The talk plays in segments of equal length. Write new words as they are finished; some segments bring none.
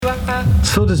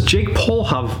So does Jake Paul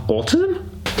have autism?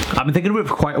 I've been thinking about it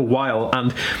for quite a while,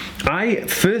 and I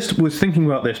first was thinking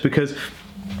about this because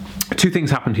two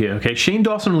things happened here, okay? Shane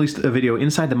Dawson released a video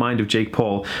inside the mind of Jake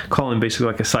Paul, calling him basically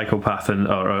like a psychopath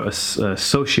or a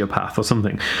sociopath or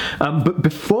something. But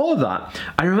before that,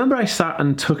 I remember I sat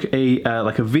and took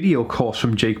a video course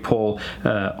from Jake Paul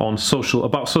about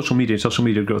social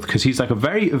media growth, because he's like a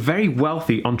very, very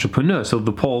wealthy entrepreneur. So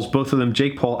the Pauls, both of them,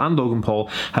 Jake Paul and Logan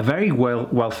Paul, are very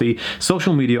wealthy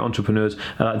social media entrepreneurs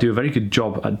that do a very good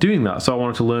job at doing that. So I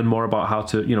wanted to learn more about how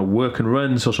to, work and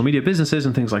run social media businesses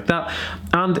and things like that.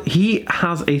 And he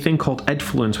has a thing called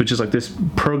Edfluence, which is like this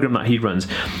program that he runs.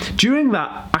 During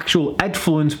that actual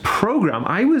Edfluence program,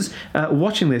 I was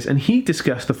watching this, and he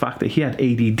discussed the fact that he had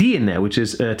ADD in there, which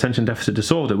is attention deficit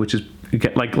disorder, which is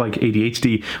like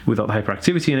ADHD without the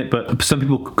hyperactivity in it. But some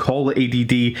people call it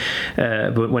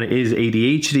ADD, but when it is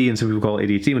ADHD, and some people call it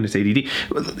ADHD when it's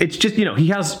ADD. It's just, he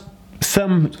has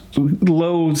some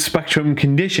low spectrum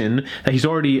condition that he's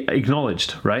already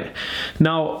acknowledged, right?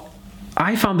 Now,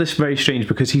 I found this very strange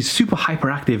because he's super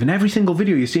hyperactive. In every single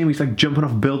video you see him, he's like jumping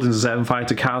off buildings and setting fire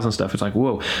to cars and stuff. It's like,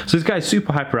 whoa. So this guy's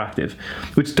super hyperactive,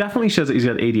 which definitely shows that he's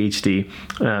got ADHD.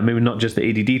 Maybe not just the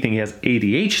ADD thing, he has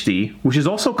ADHD, which is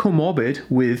also comorbid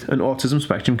with an autism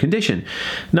spectrum condition.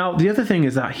 Now, the other thing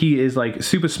is that he is like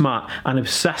super smart and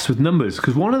obsessed with numbers,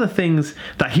 because one of the things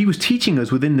that he was teaching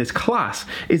us within this class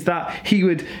is that he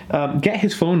would get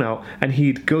his phone out and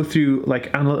he'd go through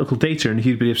like analytical data, and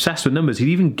he'd be obsessed with numbers. He'd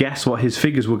even guess what his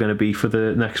figures were going to be for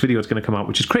the next video that's going to come out,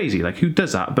 which is crazy. Like, who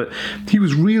does that? But he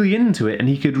was really into it, and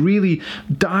he could really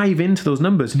dive into those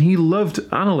numbers, and he loved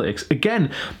analytics.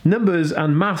 Again, numbers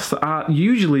and maths are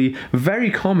usually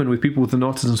very common with people with an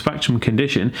autism spectrum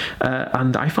condition,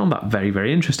 and I found that very,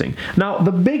 very interesting. Now,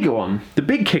 the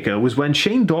big kicker was when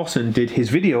Shane Dawson did his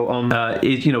video on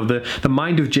the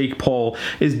mind of Jake Paul.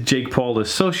 Is Jake Paul a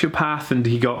sociopath? And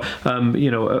he got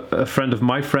a friend of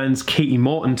my friends, Katie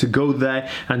Morton, to go there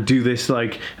and do this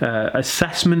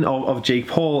assessment of Jake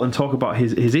Paul and talk about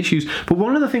his issues. But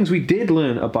one of the things we did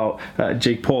learn about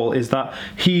Jake Paul is that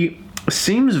he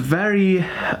seems very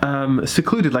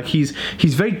secluded. Like he's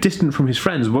very distant from his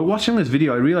friends. While watching this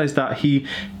video, I realized that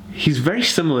he's very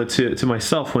similar to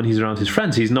myself when he's around his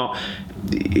friends. He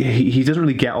doesn't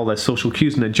really get all their social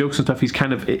cues and their jokes and stuff. He's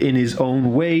kind of in his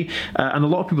own way, and a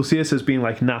lot of people see this as being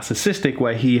like narcissistic,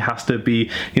 where he has to be,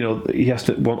 he has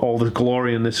to want all this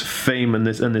glory and this fame and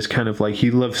this kind of like, he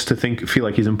loves to feel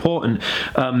like he's important,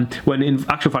 when in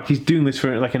actual fact he's doing this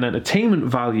for like an entertainment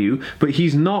value. But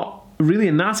he's not really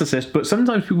a narcissist. But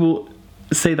sometimes people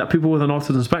say that people with an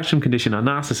autism spectrum condition are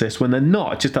narcissists when they're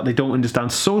not. It's just that they don't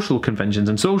understand social conventions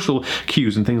and social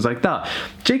cues and things like that.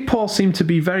 Jake Paul seemed to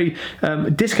be very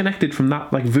disconnected from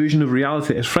that like version of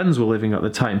reality his friends were living at the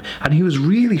time, and he was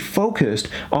really focused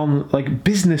on like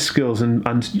business skills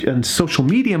and social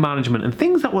media management and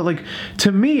things that were like,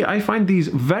 to me, I find these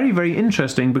very, very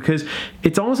interesting, because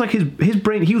it's almost like his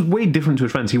brain, he was way different to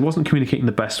his friends. He wasn't communicating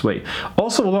the best way.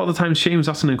 Also, a lot of the times Shane was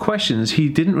asking him questions, he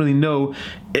didn't really know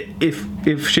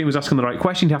if Shane was asking the right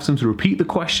question. He'd have to repeat the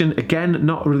question again,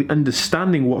 not really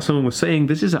understanding what someone was saying.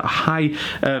 This is a high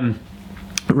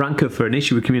ranker for an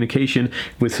issue with communication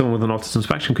with someone with an autism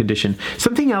spectrum condition.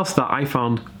 Something else that I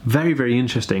found very, very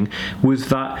interesting was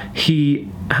that he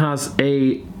has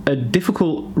a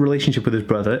difficult relationship with his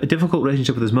brother, a difficult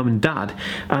relationship with his mum and dad,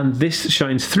 and this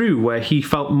shines through where he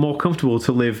felt more comfortable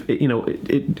to live,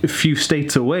 a few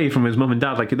states away from his mum and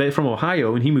dad. Like, they're from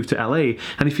Ohio, and he moved to LA,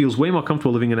 and he feels way more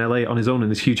comfortable living in LA on his own in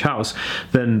this huge house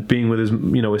than being with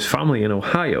his family in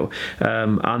Ohio.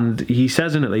 And he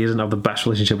says in it that he doesn't have the best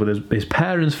relationship with his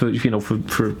parents for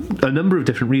a number of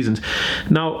different reasons.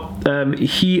 Now,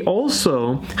 he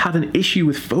also had an issue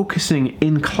with focusing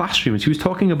in classrooms. He was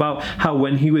talking about how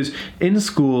when he was in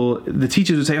school, the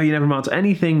teachers would say, "Oh, you never amount to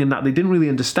anything," and that they didn't really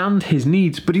understand his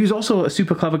needs. But he was also a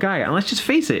super clever guy. And let's just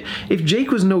face it, if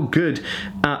Jake was no good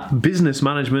at business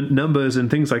management, numbers,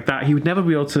 and things like that, he would never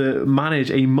be able to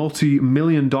manage a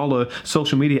multi-million-dollar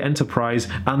social media enterprise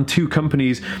and two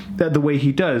companies the way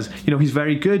he does. He's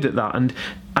very good at that, and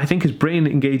I think his brain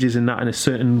engages in that in a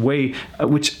certain way,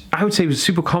 which I would say was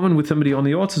super common with somebody on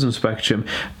the autism spectrum.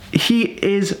 He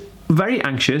is very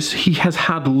anxious. He has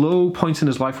had low points in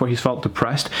his life where he's felt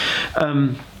depressed.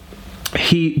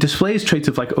 He displays traits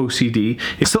of like OCD.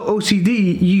 So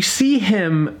OCD, you see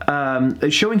him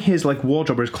showing his like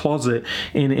wardrobe or his closet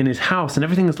in his house, and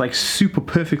everything is like super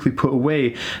perfectly put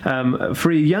away.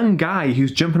 For a young guy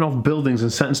who's jumping off buildings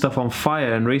and setting stuff on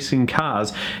fire and racing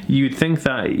cars, you'd think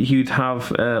that he'd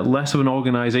have less of an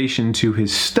organization to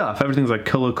his stuff. Everything's like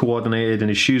color coordinated, and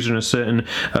his shoes are in a certain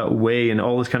way, and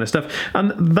all this kind of stuff.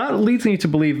 And that leads me to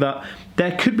believe that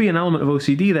there could be an element of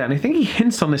OCD there, and I think he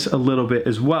hints on this a little bit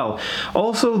as well.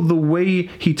 Also, the way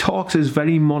he talks is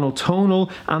very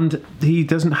monotonal, and he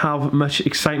doesn't have much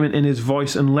excitement in his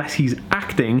voice unless he's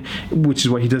acting, which is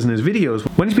what he does in his videos.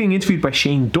 When he's being interviewed by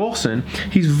Shane Dawson,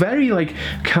 he's very like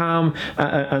calm,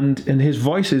 and his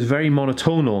voice is very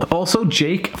monotonal. Also,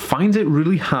 Jake finds it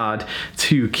really hard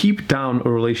to keep down a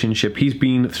relationship. He's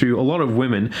been through a lot of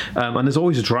women, and there's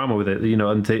always a drama with it,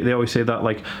 and they always say that,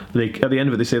 like, at the end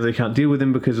of it, they say they can't deal with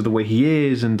him because of the way he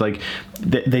is, and like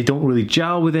they don't really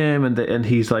gel with him, and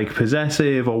he's like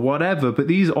possessive or whatever. But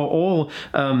these are all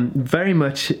very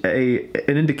much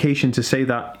an indication to say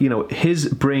that his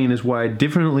brain is wired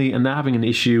differently, and they're having an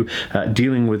issue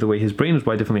dealing with the way his brain is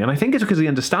wired differently. And I think it's because of the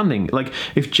understanding. Like,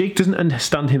 if Jake doesn't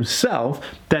understand himself,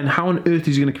 then how on earth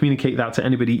is he going to communicate that to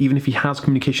anybody, even if he has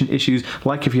communication issues,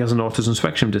 like if he has an autism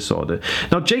spectrum disorder?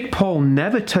 Now, Jake Paul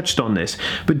never touched on this,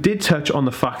 but did touch on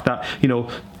the fact that,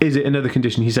 is it another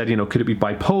condition? He said, could it be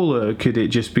bipolar? Could it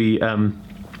just be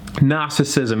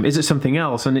narcissism? Is it something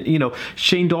else? And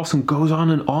Shane Dawson goes on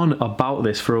and on about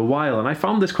this for a while, and I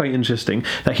found this quite interesting,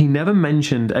 that he never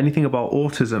mentioned anything about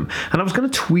autism. And I was going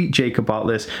to tweet Jake about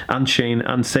this and Shane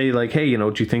and say, like, hey,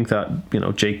 do you think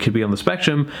that Jake could be on the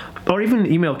spectrum? Or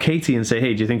even email Katie and say,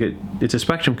 hey, do you think it's a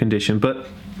spectrum condition? But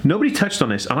nobody touched on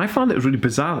this, and I found it really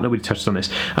bizarre that nobody touched on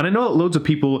this. And I know that loads of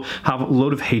people have a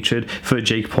load of hatred for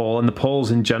Jake Paul and the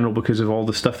Pauls in general because of all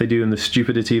the stuff they do and the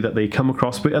stupidity that they come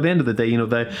across. But at the end of the day,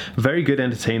 they're very good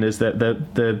entertainers.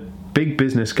 They're big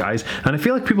business guys, and I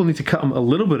feel like people need to cut them a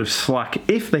little bit of slack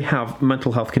if they have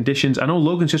mental health conditions. I know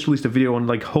Logan's just released a video on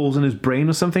like holes in his brain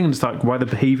or something, and it's like why the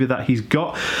behavior that he's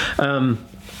got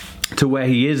to where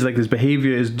he is, like, his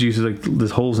behavior is due to like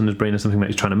there's holes in his brain or something that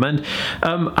he's trying to mend.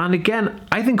 And again,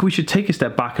 I think we should take a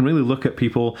step back and really look at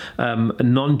people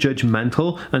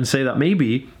non-judgmental and say that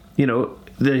maybe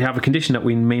they have a condition that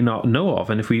we may not know of,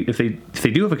 and if they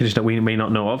do have a condition that we may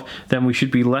not know of, then we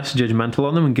should be less judgmental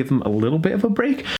on them and give them a little bit of a break.